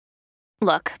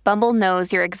Look, Bumble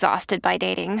knows you're exhausted by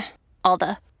dating. All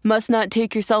the must not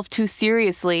take yourself too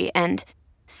seriously and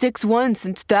 6'1"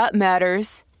 since that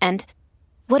matters. And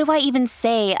what do I even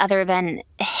say other than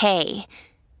hey?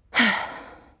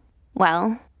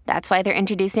 Well, that's why they're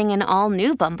introducing an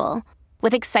all-new Bumble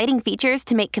with exciting features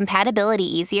to make compatibility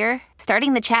easier,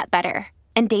 starting the chat better,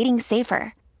 and dating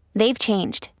safer. They've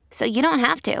changed, so you don't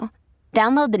have to.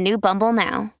 Download the new Bumble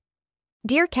now.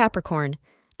 Dear Capricorn,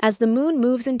 as the moon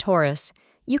moves in Taurus,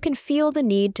 you can feel the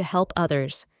need to help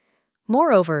others.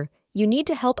 Moreover, you need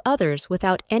to help others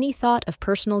without any thought of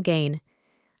personal gain.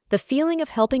 The feeling of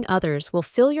helping others will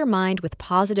fill your mind with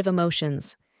positive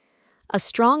emotions. A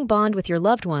strong bond with your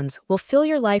loved ones will fill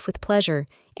your life with pleasure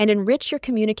and enrich your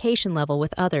communication level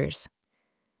with others.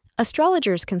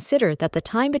 Astrologers consider that the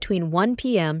time between 1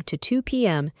 p.m. to 2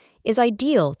 p.m. is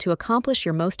ideal to accomplish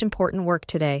your most important work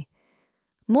today.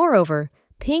 Moreover,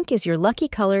 pink is your lucky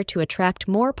color to attract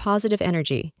more positive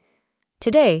energy.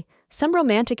 Today, some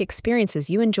romantic experiences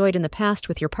you enjoyed in the past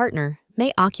with your partner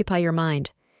may occupy your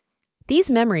mind. These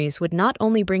memories would not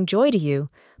only bring joy to you,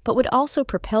 but would also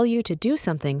propel you to do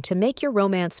something to make your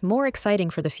romance more exciting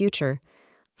for the future.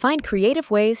 Find creative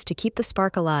ways to keep the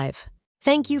spark alive.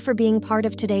 Thank you for being part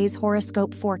of today's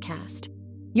horoscope forecast.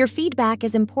 Your feedback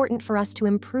is important for us to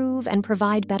improve and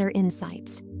provide better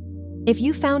insights. If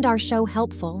you found our show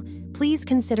helpful, please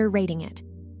consider rating it.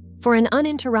 For an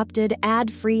uninterrupted,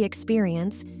 ad-free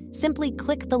experience, simply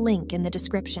click the link in the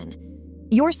description.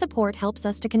 Your support helps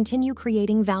us to continue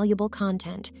creating valuable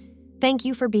content. Thank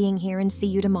you for being here and see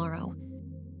you tomorrow.